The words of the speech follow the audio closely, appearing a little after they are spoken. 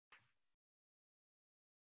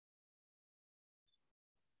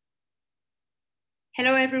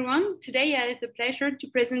Hello, everyone. Today, I have the pleasure to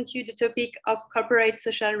present you the topic of corporate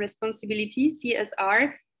social responsibility,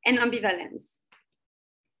 CSR, and ambivalence.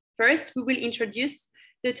 First, we will introduce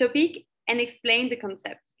the topic and explain the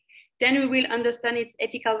concept. Then we will understand its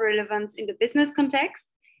ethical relevance in the business context.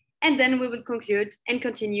 And then we will conclude and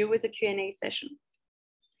continue with a Q&A session.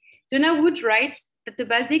 Donna Wood writes that the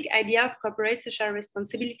basic idea of corporate social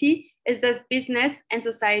responsibility is that business and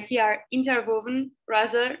society are interwoven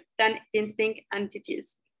rather than distinct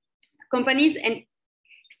entities. Companies and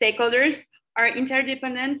stakeholders are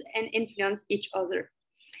interdependent and influence each other.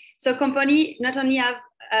 So companies not only have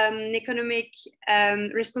an economic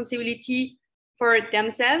responsibility for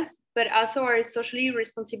themselves, but also are socially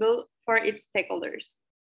responsible for its stakeholders.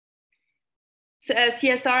 So,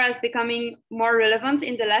 CSR is becoming more relevant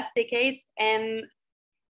in the last decades, and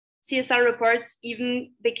CSR reports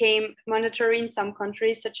even became mandatory in some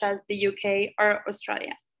countries such as the UK or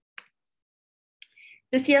Australia.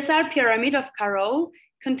 The CSR pyramid of Carroll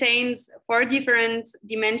contains 4 different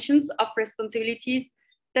dimensions of responsibilities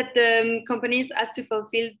that the companies has to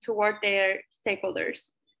fulfill toward their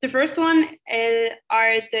stakeholders. The first one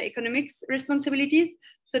are the economics responsibilities.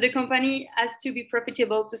 So the company has to be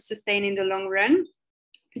profitable to sustain in the long run.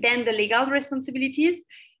 Then the legal responsibilities.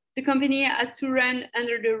 The company has to run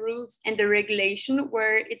under the rules and the regulation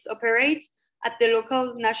where it operates at the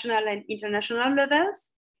local, national, and international levels.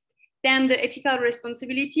 Then the ethical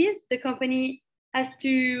responsibilities. The company has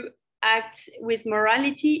to act with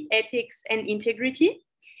morality, ethics, and integrity.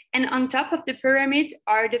 And on top of the pyramid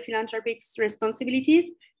are the philanthropic responsibilities.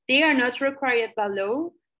 They are not required by law,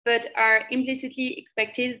 but are implicitly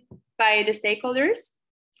expected by the stakeholders.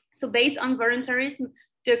 So based on voluntarism,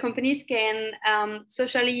 the companies can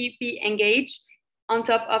socially be engaged on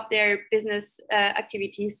top of their business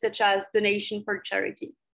activities, such as donation for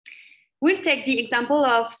charity. We'll take the example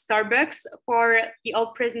of Starbucks for the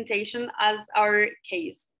whole presentation as our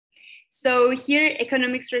case. So here,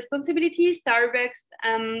 economics responsibility,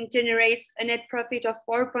 Starbucks generates a net profit of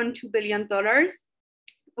 $4.2 billion,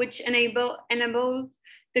 which enables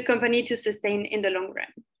the company to sustain in the long run.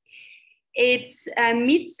 It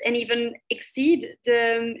meets and even exceeds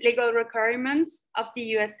the legal requirements of the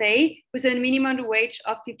USA with a minimum wage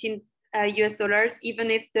of $15 US, even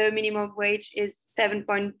if the minimum wage is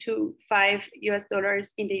 $7.25 US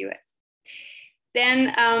in the US.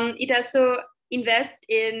 Then it also invests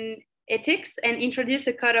in ethics and introduce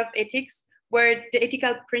a code of ethics where the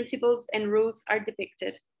ethical principles and rules are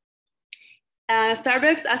depicted.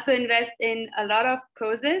 Starbucks also invests in a lot of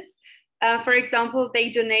causes. For example, they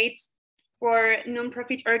donate for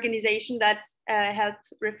non-profit organizations that help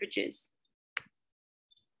refugees.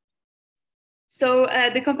 So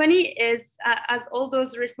the company has all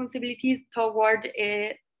those responsibilities toward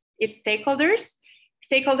its stakeholders.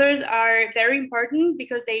 Stakeholders are very important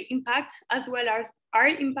because they impact as well as are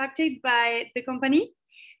impacted by the company.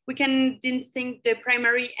 We can distinguish the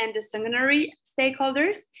primary and the secondary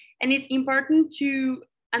stakeholders, and it's important to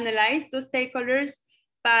analyze those stakeholders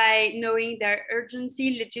by knowing their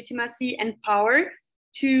urgency, legitimacy, and power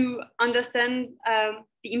to understand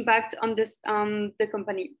the impact on the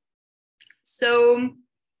company. So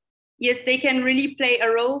yes, they can really play a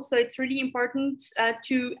role. So it's really important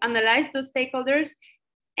to analyze those stakeholders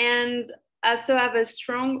and also have a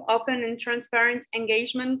strong, open, and transparent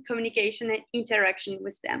engagement, communication, and interaction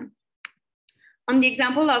with them. On the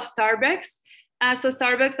example of Starbucks, so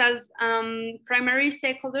Starbucks has primary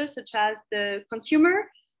stakeholders such as the consumer,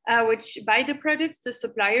 which buy the products, the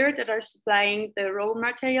supplier that are supplying the raw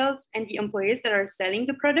materials, and the employees that are selling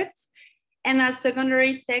the products. And as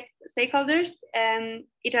secondary stakeholders,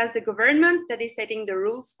 it has the government that is setting the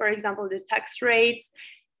rules, for example, the tax rates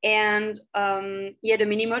and the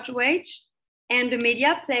minimum wage. And the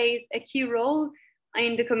media plays a key role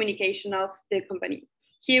in the communication of the company.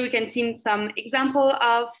 Here we can see some example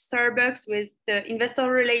of Starbucks with the investor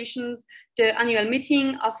relations, the annual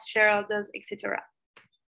meeting of shareholders, etc.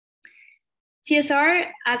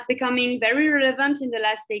 CSR has becoming very relevant in the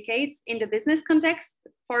last decades in the business context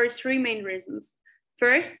for 3 main reasons.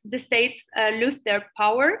 First, the states lose their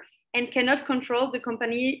power and cannot control the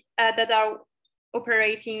company that are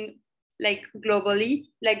operating like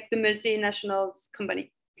globally, like the multinationals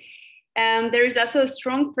company. And there is also a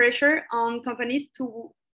strong pressure on companies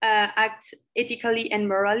to act ethically and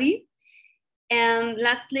morally. And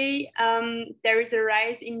lastly, there is a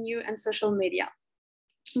rise in new and social media.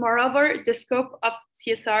 Moreover, the scope of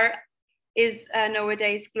CSR is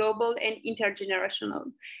nowadays global and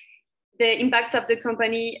intergenerational. The impacts of the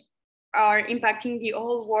company are impacting the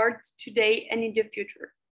whole world today and in the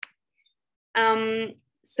future.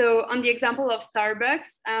 So on the example of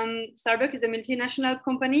Starbucks, Starbucks is a multinational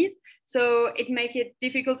company, so it makes it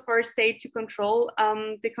difficult for a state to control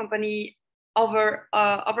the company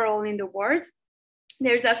overall in the world.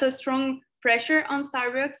 There's also strong pressure on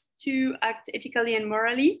Starbucks to act ethically and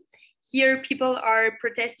morally. Here, people are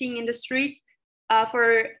protesting in the streets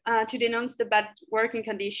to denounce the bad working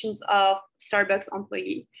conditions of Starbucks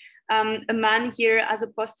employee. A man here has a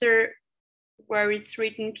poster where it's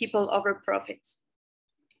written "People over profits."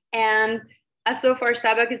 And also for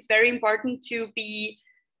Starbucks, it's very important to be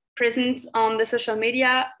present on the social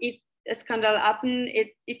media. If a scandal happens,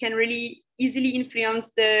 it can really easily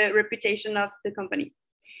influence the reputation of the company.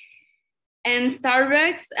 And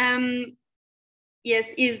Starbucks,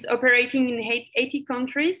 yes, is operating in 80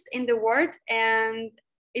 countries in the world and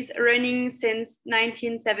is running since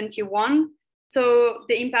 1971. So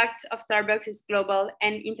the impact of Starbucks is global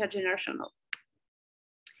and intergenerational.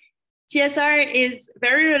 CSR is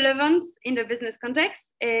very relevant in the business context.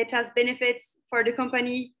 It has benefits for the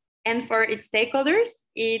company and for its stakeholders.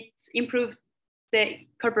 It improves the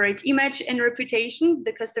corporate image and reputation,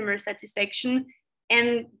 the customer satisfaction,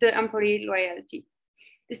 and the employee loyalty.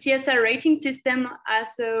 The CSR rating system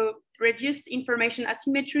also reduces information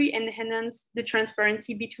asymmetry and enhances the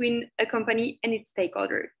transparency between a company and its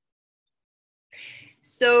stakeholder.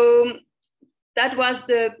 So that was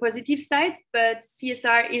the positive side, but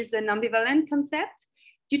CSR is an ambivalent concept.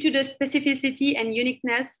 Due to the specificity and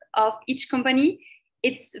uniqueness of each company,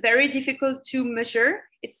 it's very difficult to measure.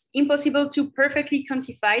 It's impossible to perfectly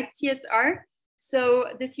quantify CSR. So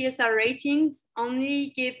the CSR ratings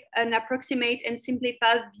only give an approximate and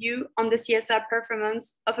simplified view on the CSR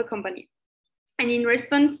performance of a company. And in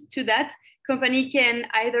response to that, company can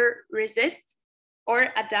either resist or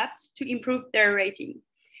adapt to improve their rating.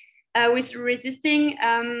 With resisting,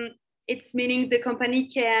 it's meaning the company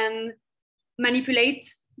can manipulate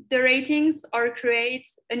the ratings or create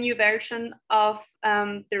a new version of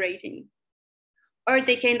the rating. Or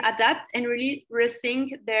they can adapt and really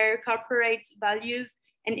rethink their corporate values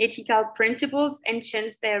and ethical principles and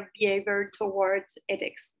change their behavior towards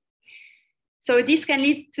ethics. So this can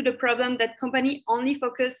lead to the problem that companies only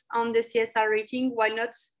focus on the CSR rating while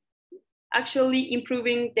not actually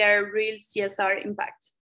improving their real CSR impact.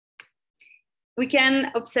 We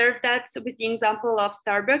can observe that with the example of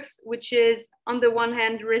Starbucks, which is on the one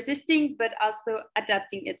hand resisting, but also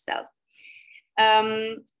adapting itself.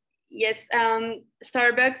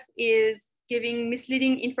 Starbucks is giving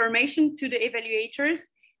misleading information to the evaluators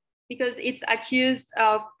because it's accused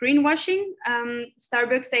of greenwashing.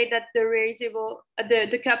 Starbucks say that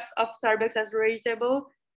the cups of Starbucks are reusable,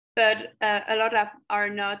 but a lot of are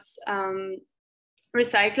not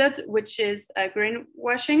recycled, which is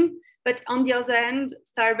greenwashing. But on the other hand,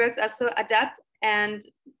 Starbucks also adapt and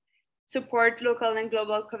support local and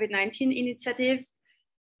global COVID-19 initiatives,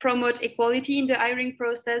 promote equality in the hiring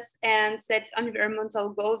process, and set environmental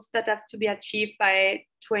goals that have to be achieved by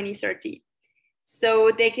 2030. So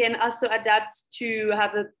they can also adapt to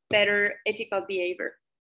have a better ethical behavior.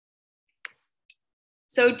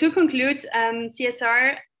 So to conclude,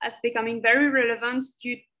 CSR is becoming very relevant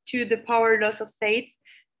due to the power loss of states,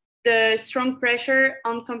 the strong pressure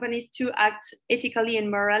on companies to act ethically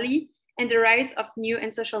and morally, and the rise of new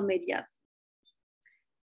and social medias.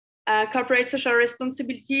 Corporate social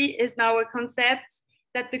responsibility is now a concept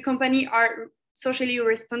that the company are socially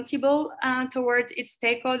responsible toward its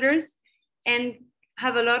stakeholders and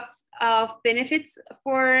have a lot of benefits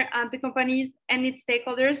for the companies and its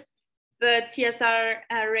stakeholders, but CSR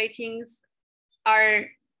ratings are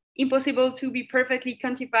impossible to be perfectly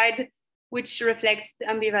quantified, which reflects the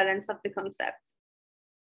ambivalence of the concept.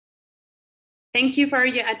 Thank you for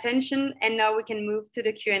your attention, and now we can move to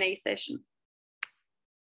the Q&A session.